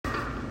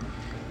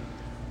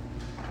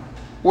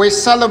We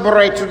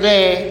celebrate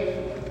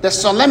today the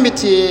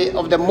solemnity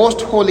of the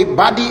most holy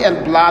body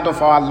and blood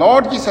of our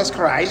Lord Jesus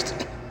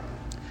Christ,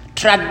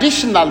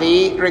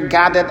 traditionally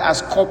regarded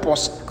as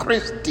Corpus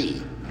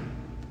Christi.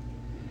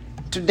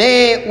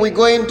 Today we're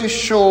going to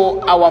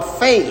show our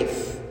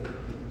faith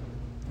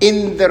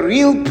in the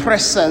real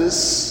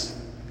presence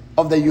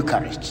of the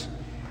Eucharist,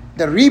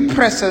 the real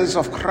presence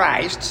of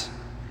Christ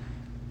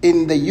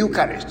in the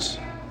Eucharist.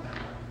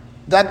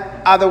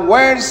 That are the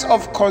words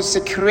of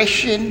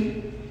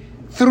consecration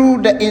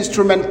through the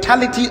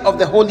instrumentality of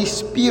the Holy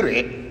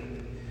Spirit.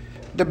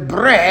 The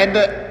bread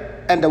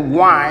and the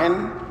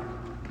wine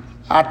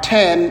are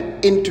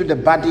turned into the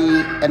body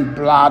and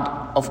blood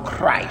of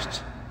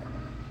Christ.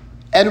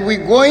 And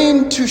we're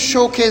going to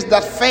showcase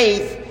that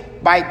faith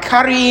by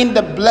carrying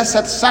the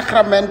Blessed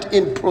Sacrament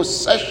in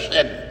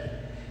procession,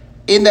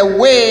 in a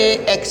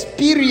way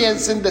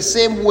experiencing the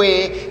same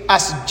way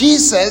as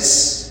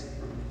Jesus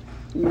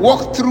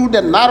walked through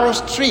the narrow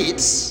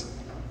streets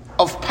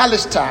of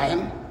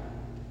Palestine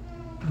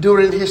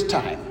during his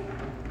time.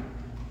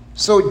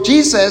 So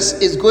Jesus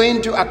is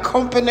going to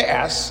accompany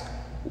us,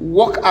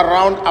 walk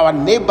around our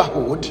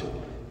neighborhood,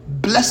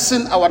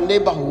 blessing our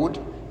neighborhood,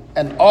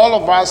 and all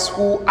of us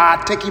who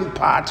are taking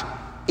part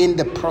in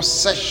the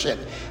procession.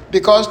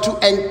 Because to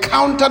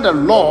encounter the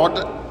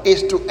Lord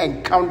is to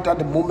encounter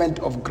the moment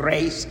of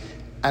grace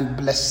and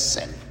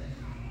blessing.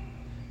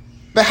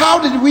 But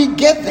how did we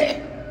get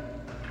there?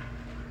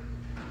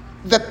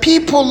 The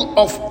people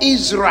of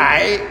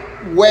Israel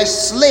were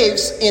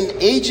slaves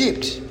in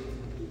Egypt.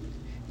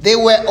 They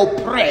were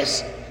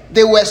oppressed.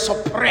 They were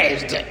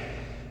suppressed.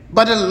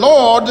 But the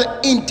Lord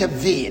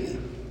intervened.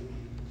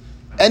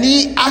 And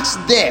he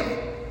asked them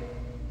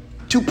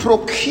to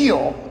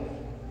procure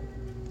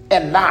a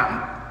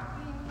lamb.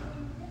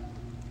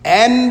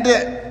 And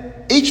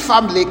each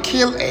family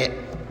kill it,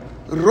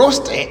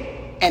 roast it,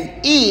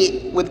 and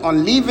eat with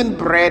unleavened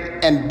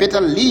bread and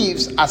bitter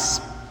leaves,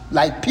 as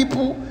like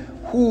people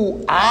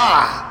who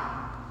are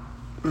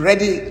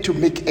ready to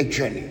make a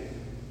journey.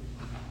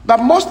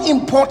 But most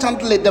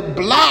importantly, the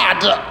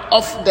blood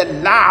of the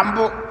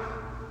lamb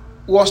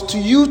was to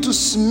use to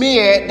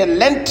smear the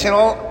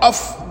lintel of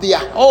their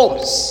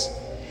homes.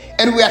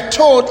 And we are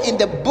told in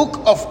the book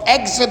of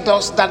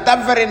Exodus that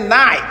very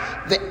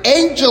night, the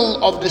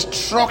angel of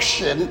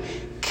destruction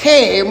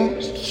came,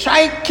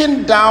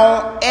 striking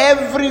down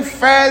every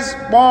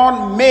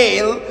firstborn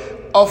male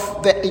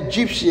of the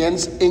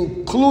Egyptians,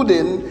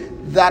 including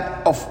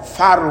that of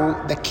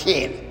Pharaoh the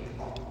king,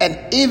 and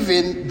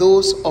even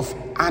those of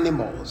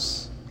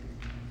animals.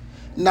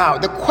 Now,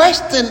 the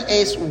question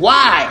is,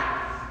 why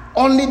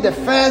only the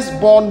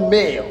firstborn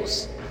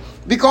males?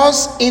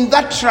 Because in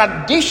that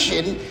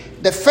tradition,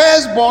 the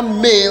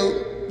firstborn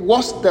male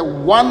was the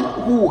one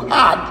who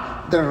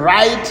had the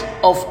right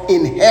of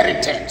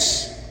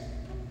inheritance.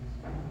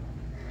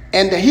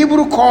 And the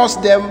Hebrew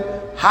calls them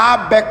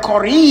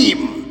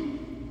Ha-Bekorim.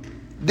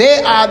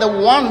 They are the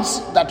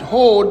ones that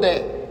hold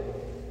the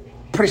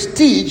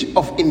prestige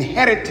of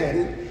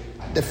inheriting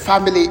the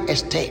family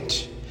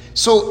estate.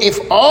 So if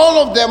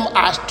all of them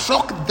are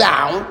struck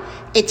down,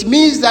 it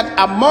means that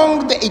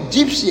among the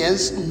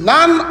Egyptians,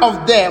 none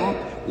of them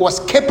was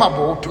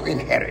capable to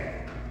inherit.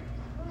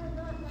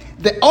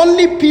 The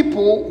only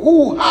people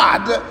who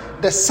had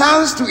the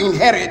sons to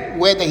inherit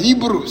were the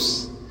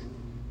Hebrews,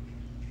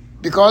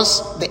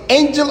 because the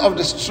angel of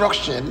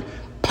destruction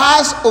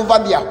passed over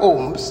their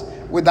homes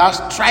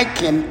without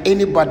striking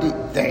anybody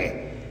there.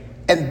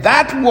 And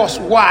that was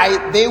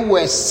why they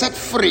were set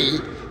free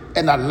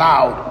and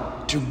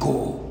allowed to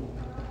go.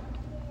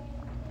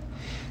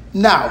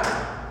 Now,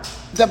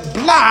 the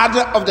blood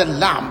of the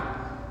lamb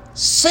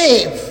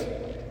saved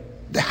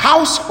the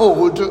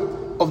household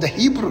of the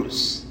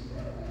Hebrews.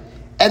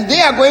 And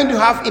they are going to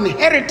have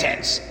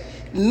inheritance,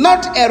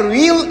 not a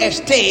real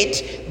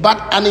estate,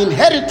 but an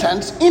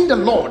inheritance in the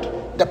Lord,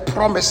 the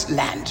promised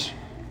land.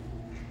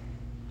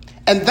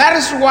 And that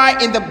is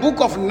why in the book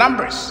of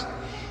Numbers,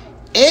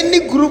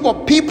 any group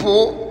of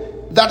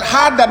people that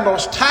had the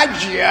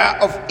nostalgia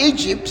of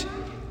Egypt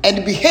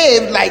and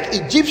behaved like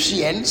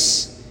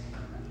Egyptians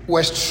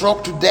were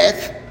struck to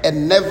death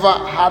and never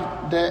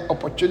had the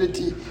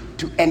opportunity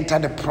to enter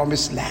the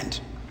promised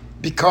land.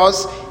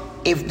 Because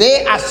if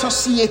they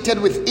associated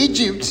with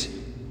Egypt,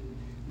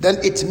 then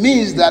it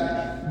means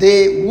that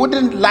they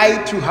wouldn't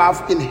like to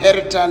have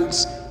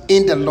inheritance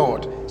in the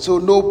Lord. So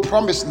no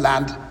promised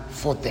land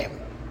for them.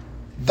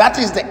 That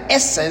is the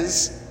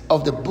essence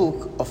of the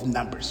book of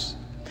Numbers.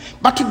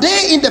 But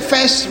today in the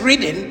first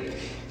reading,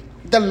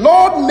 the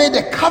Lord made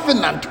a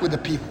covenant with the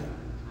people.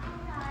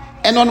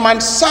 And on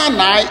Mount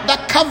Sinai,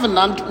 that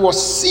covenant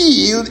was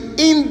sealed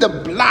in the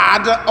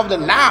blood of the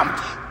lamb,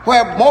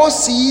 where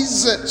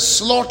Moses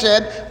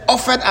slaughtered,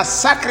 offered a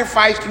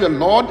sacrifice to the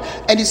Lord.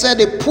 And he said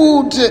they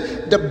put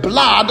the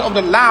blood of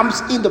the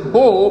lambs in the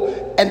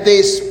bowl, and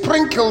they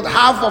sprinkled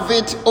half of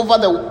it over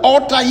the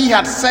altar he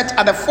had set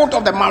at the foot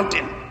of the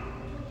mountain.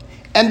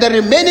 And the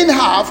remaining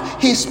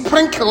half he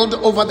sprinkled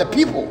over the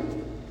people.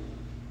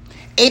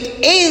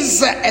 It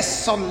is a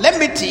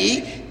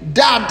solemnity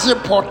that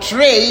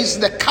portrays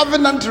the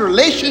covenant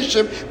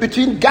relationship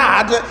between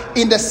God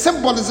in the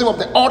symbolism of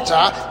the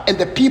altar and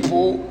the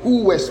people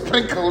who were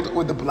sprinkled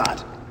with the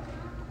blood.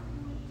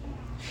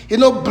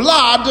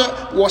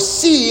 Blood was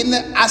seen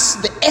as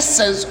the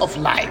essence of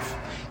life.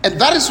 And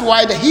that is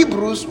why the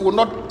Hebrews will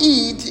not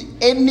eat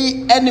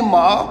any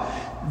animal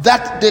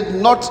that did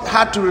not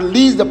have to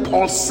release the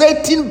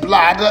pulsating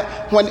blood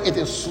when it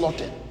is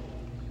slaughtered.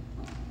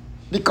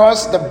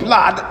 Because the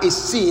blood is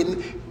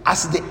seen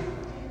as the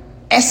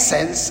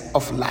essence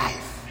of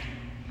life.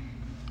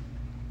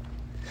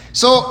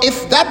 So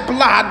if that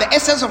blood, the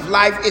essence of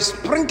life, is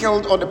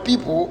sprinkled on the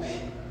people,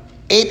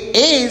 it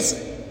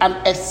is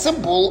a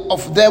symbol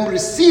of them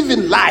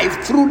receiving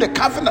life through the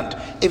covenant.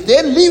 If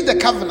they leave the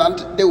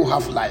covenant, they will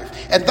have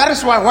life. And that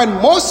is why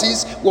when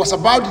Moses was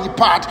about to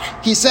depart,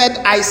 he said,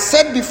 I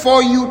set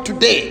before you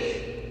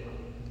today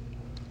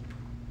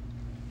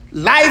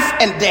life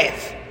and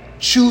death.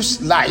 Choose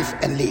life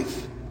and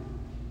live.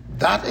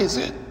 That is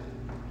it.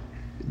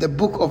 The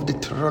book of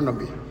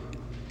Deuteronomy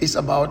is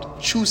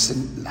about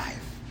choosing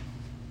life.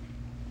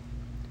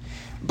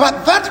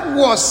 But that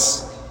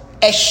was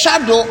a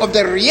shadow of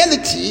the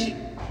reality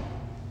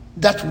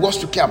that was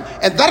to come.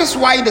 And that is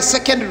why in the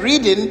second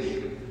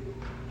reading,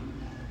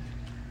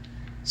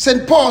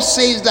 St. Paul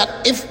says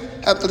that if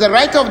the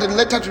writer of the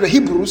letter to the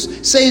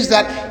Hebrews says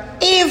that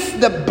if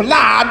the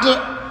blood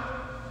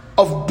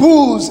of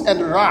bulls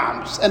and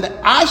rams and the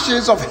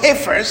ashes of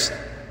heifers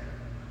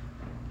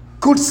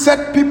could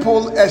set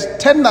people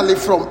eternally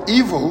from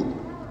evil,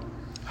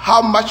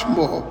 how much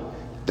more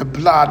the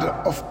blood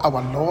of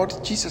our Lord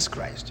Jesus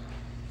Christ,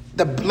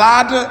 the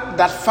blood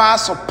that far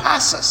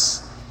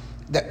surpasses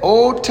the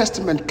Old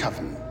Testament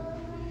covenant.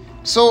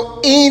 So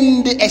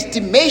in the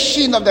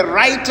estimation of the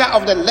writer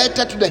of the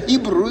letter to the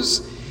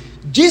Hebrews,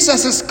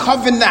 Jesus'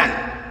 covenant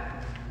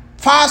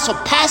far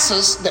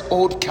surpasses the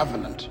Old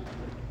Covenant.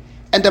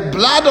 And the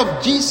blood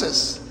of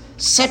Jesus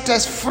set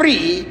us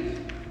free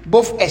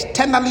both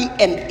externally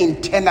and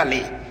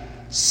internally,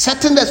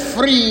 setting us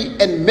free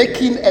and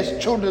making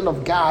us children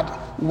of God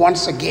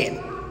once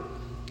again.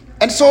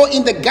 And so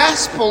in the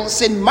gospel,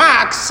 St.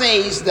 Mark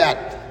says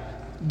that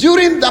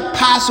during the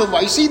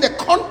Passover, you see the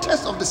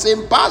context of the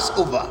same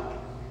Passover,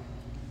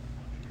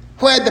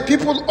 where the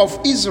people of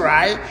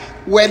Israel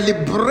were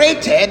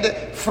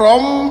liberated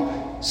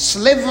from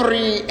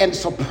slavery and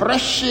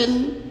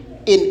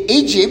suppression in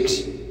Egypt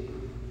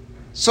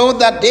so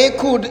that they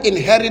could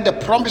inherit the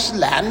promised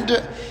land.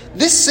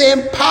 This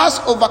same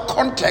Passover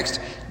context,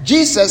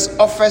 Jesus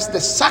offers the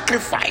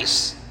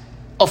sacrifice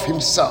of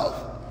himself.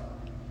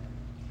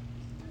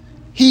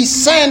 He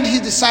sent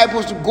his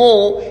disciples to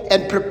go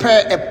and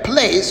prepare a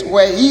place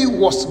where he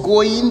was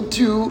going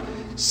to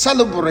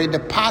celebrate the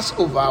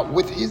Passover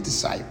with his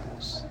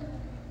disciples.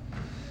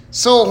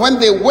 So when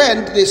they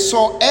went, they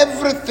saw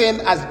everything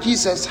as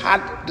Jesus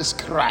had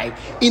described.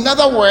 In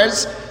other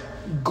words,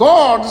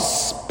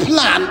 God's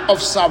plan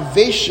of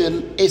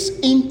salvation is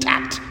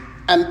intact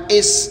and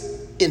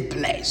is in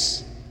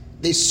place.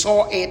 They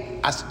saw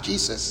it as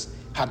Jesus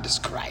had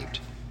described.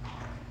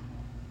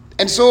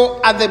 And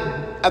so at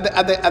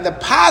the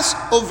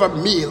Passover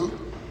meal,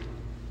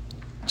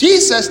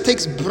 Jesus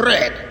takes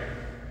bread,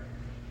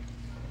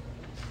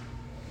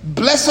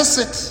 blesses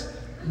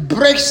it,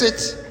 breaks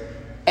it,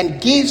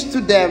 and gives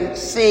to them,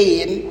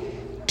 saying,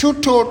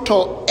 "Tuto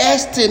to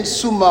estin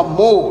summa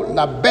mo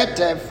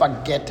labete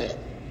fagete."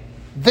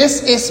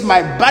 This is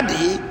my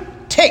body,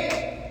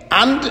 take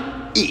and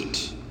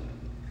eat.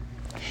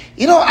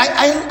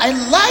 I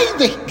like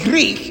the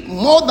Greek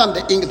more than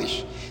the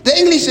English. The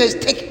English says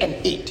take and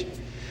eat.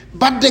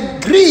 But the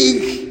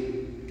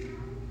Greek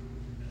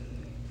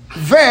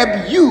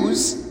verb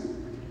used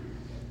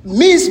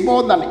means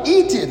more than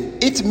eating.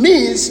 It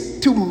means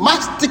to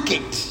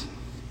masticate.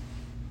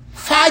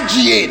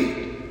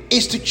 Phagein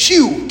is to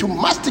chew, to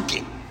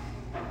masticate.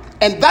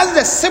 And that's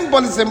the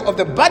symbolism of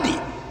the body.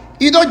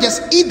 You don't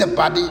just eat the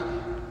body,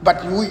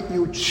 but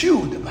you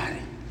chew the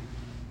body.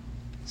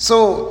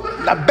 So,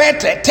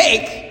 labete,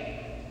 take,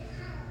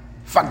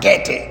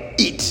 fagete,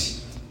 eat.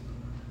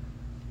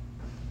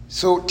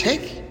 So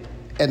take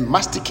and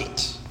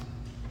masticate.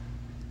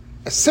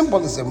 A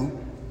symbolism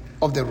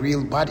of the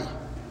real body.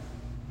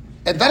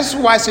 And that's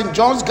why St.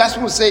 John's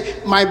Gospel will say,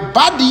 my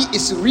body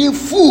is real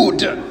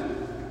food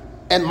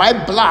and my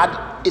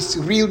blood is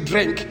real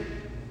drink.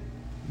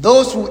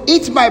 Those who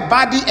eat my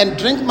body and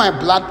drink my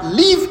blood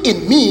live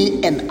in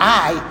me and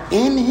I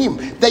in him.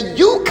 The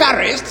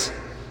Eucharist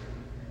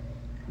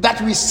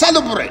that we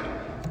celebrate,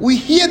 we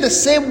hear the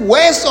same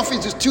words of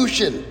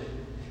institution.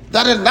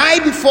 That the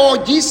night before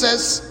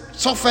Jesus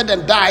suffered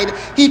and died,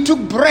 he took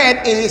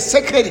bread in his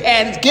sacred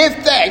hands, gave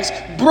thanks,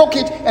 broke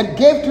it, and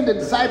gave to the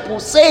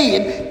disciples,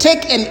 saying,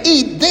 take and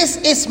eat, this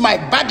is my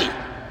body.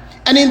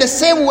 And in the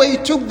same way, he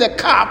took the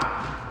cup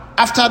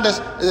after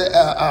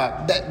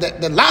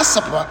the Last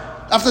Supper,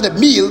 after the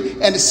meal,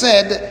 and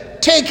said,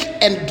 take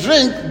and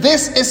drink,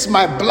 this is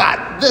my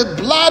blood, the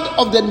blood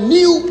of the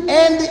new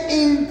and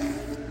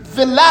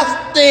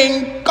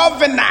everlasting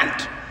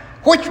covenant,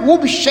 which will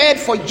be shed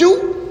for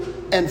you,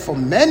 and for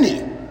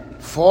many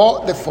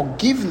for the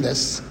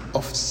forgiveness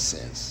of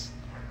sins.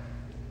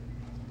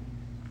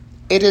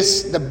 It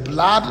is the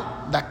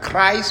blood that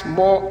cries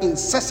more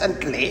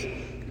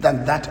incessantly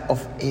than that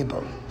of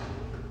Abel.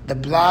 The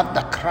blood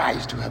that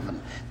cries to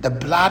heaven. The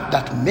blood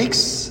that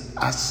makes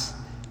us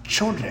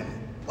children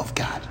of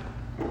God.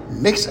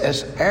 Makes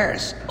us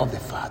heirs of the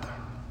Father.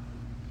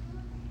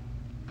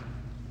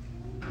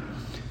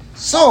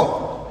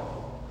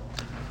 So,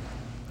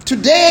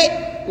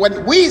 today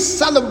when we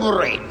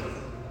celebrate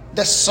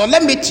the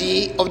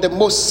solemnity of the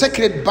most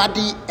sacred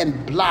body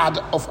and blood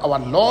of our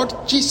Lord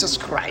Jesus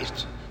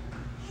Christ,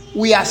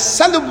 we are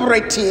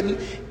celebrating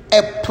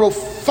a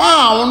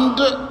profound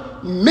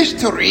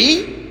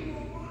mystery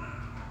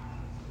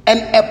and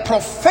a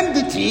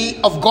profundity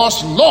of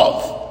God's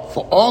love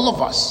for all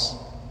of us.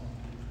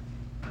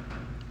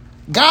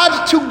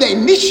 God took the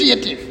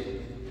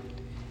initiative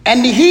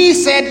and he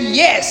said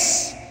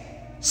yes,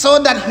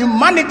 so that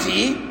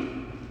humanity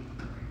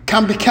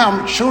can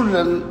become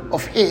children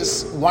of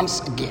his once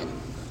again.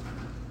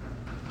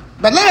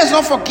 But let us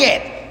not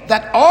forget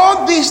that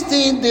all these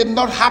things did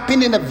not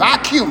happen in a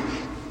vacuum.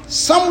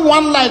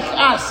 Someone like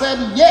us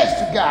said yes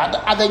to God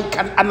at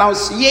the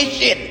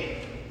Annunciation.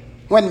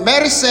 When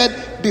Mary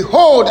said,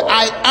 "Behold,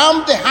 I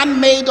am the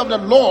handmaid of the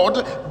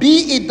Lord,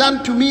 be it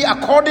done to me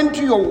according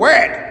to your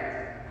word."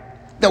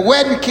 The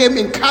word became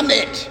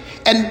incarnate,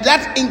 and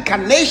that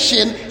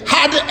incarnation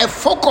had a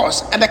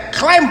focus, and the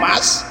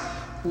climax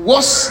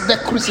was the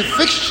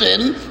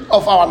crucifixion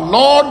of our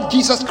Lord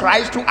Jesus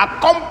Christ to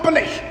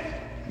accomplish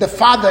the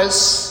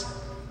Father's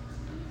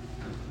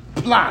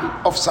plan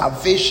of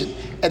salvation.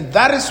 And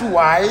that is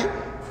why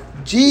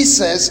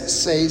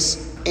Jesus says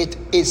it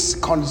is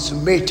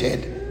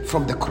consummated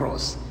from the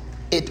cross.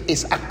 It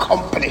is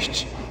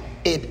accomplished.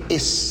 It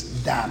is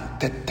done.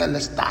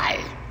 Tetelestai.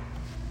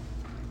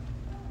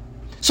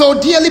 So,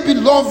 dearly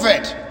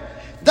beloved,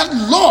 that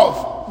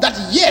love, that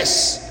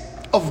yes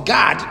of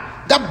God,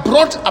 that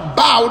brought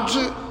about,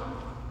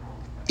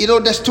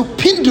 the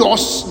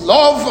stupendous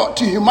love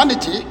to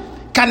humanity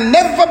can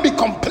never be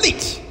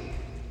complete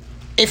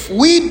if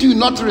we do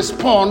not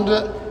respond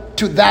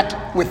to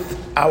that with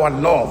our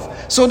love.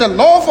 So the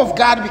love of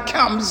God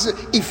becomes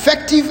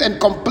effective and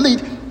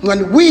complete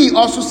when we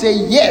also say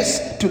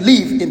yes to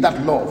live in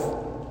that love.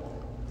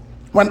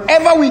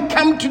 Whenever we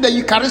come to the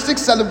Eucharistic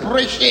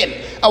celebration,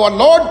 our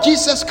Lord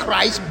Jesus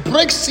Christ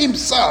breaks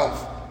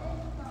himself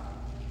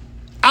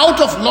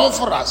out of love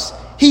for us.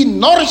 He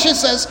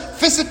nourishes us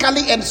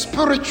physically and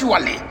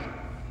spiritually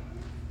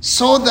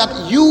so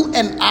that you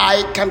and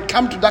I can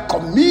come to that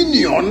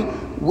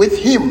communion with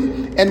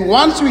him. And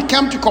once we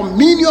come to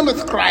communion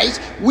with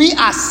Christ, we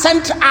are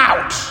sent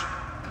out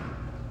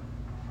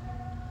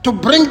to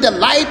bring the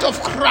light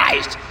of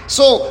Christ.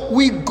 So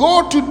we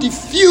go to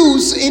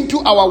diffuse into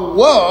our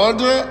world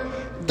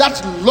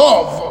that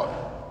love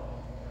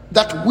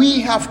that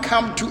we have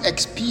come to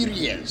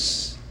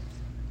experience.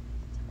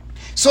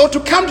 So to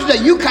come to the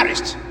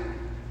Eucharist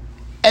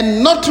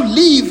and not to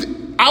live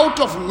out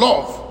of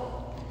love,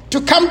 to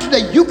come to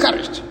the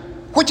Eucharist,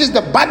 which is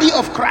the body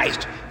of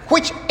Christ,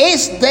 which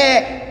is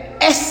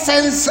the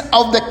essence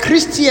of the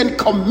Christian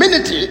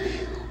community,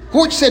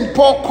 which St.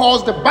 Paul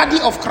calls the body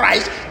of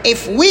Christ.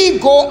 If we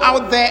go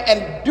out there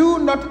and do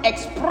not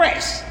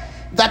express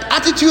that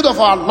attitude of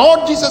our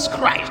Lord Jesus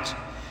Christ,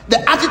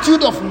 the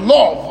attitude of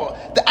love,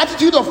 the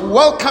attitude of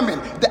welcoming,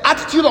 the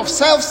attitude of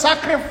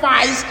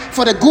self-sacrifice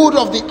for the good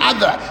of the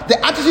other,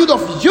 the attitude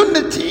of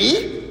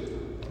unity,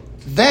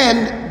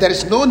 then there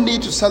is no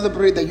need to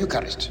celebrate the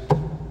Eucharist.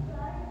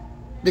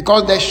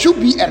 Because there should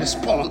be a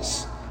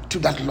response to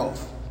that love.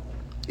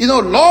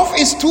 Love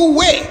is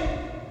two-way.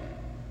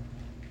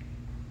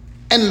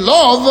 And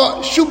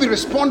love should be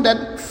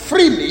responded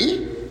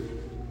freely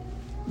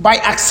by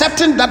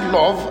accepting that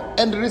love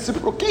and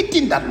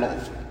reciprocating that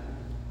love.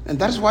 And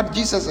that is what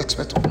Jesus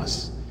expects of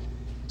us.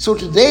 So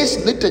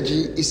today's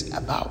liturgy is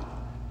about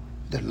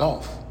the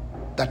love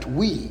that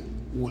we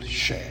will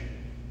share.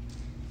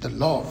 The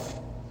love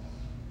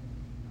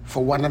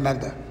for one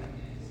another.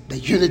 The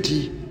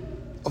unity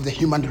of the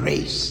human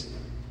race.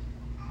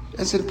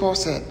 And St. Paul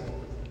said,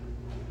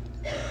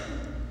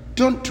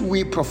 don't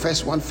we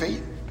profess one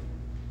faith?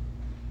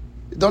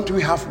 Don't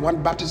we have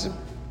one baptism?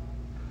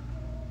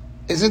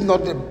 Is it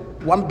not the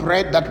one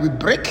bread that we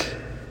break?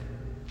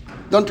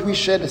 Don't we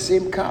share the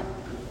same cup?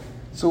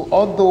 So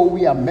although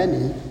we are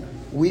many,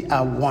 we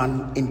are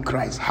one in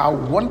Christ. How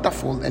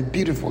wonderful and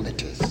beautiful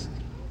it is.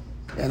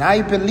 And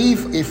I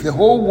believe if the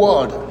whole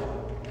world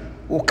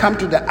will come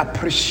to the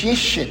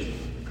appreciation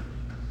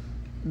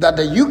that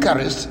the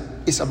Eucharist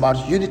is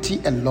about unity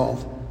and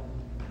love,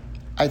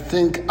 I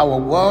think our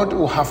world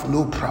will have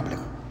no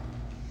problem.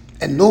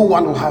 And no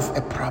one will have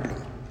a problem.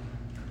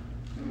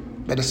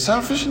 But the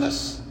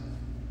selfishness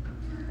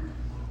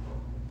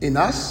in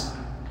us,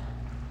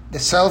 the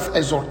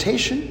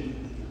self-exaltation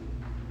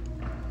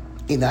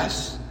in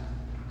us,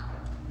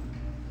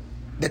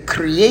 the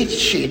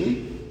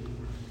creation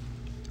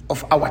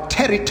of our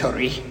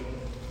territory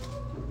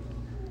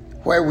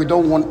where we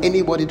don't want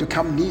anybody to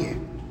come near,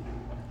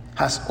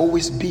 has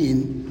always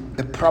been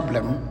the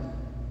problem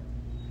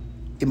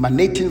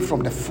emanating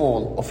from the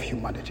fall of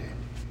humanity.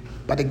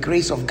 But the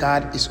grace of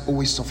God is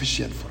always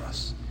sufficient for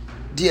us.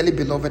 Dearly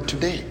beloved,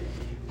 today,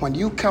 when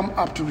you come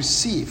up to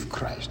receive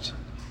Christ,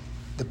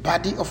 the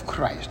body of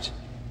Christ,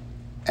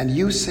 and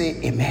you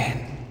say,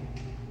 Amen,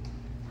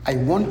 I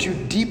want you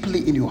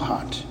deeply in your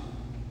heart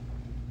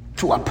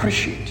to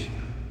appreciate,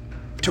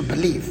 to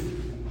believe,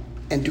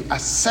 and to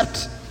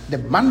accept the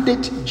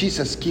mandate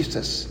Jesus gives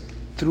us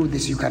through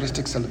this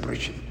Eucharistic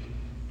celebration,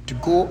 to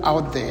go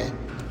out there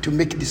to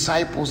make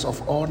disciples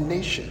of all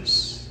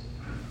nations,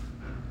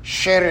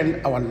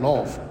 sharing our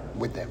love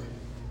with them.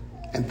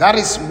 And that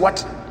is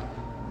what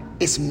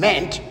is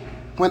meant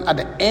when at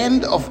the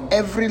end of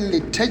every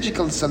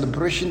liturgical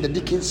celebration, the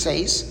deacon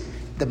says,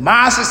 the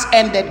Mass is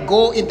ended,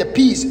 go in the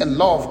peace and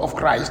love of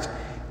Christ.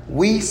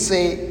 We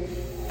say,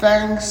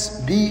 thanks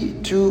be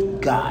to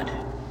God.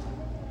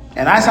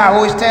 And as I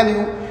always tell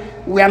you,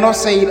 we are not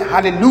saying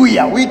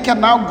hallelujah. We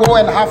can now go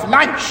and have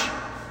lunch.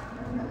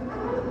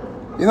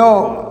 You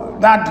know,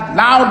 that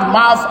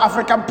loud-mouthed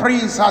African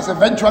priest has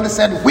eventually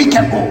said, we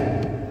can go.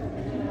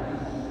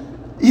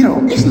 You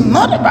know, it's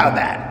not about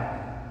that.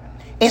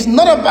 It's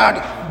not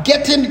about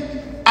getting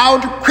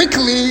out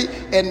quickly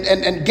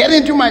and getting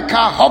into my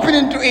car, hopping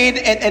into it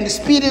and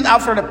speeding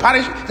out from the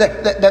parish,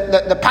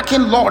 the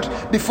parking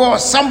lot before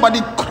somebody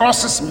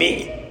crosses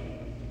me.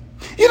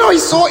 You know,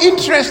 it's so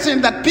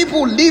interesting that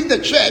people leave the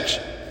church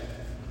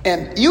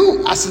and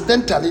you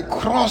accidentally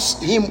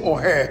cross him or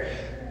her.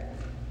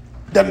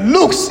 The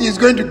looks he's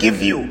going to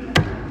give you,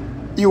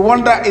 you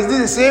wonder, is this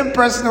the same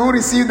person who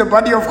received the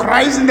body of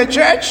Christ in the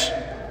church?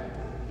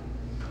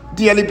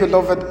 Dearly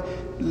beloved,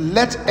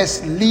 let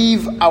us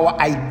leave our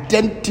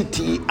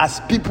identity as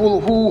people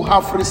who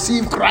have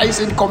received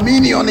Christ in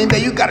communion in the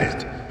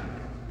Eucharist,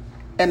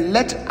 and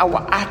let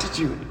our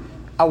attitude,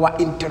 our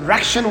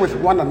interaction with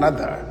one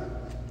another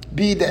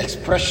be the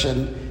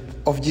expression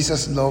of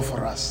Jesus' love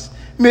for us.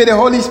 May the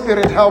Holy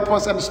Spirit help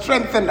us and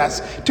strengthen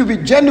us to be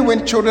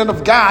genuine children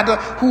of God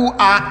who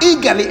are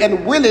eagerly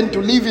and willing to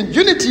live in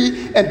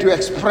unity and to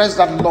express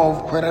that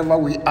love wherever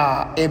we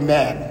are.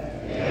 Amen.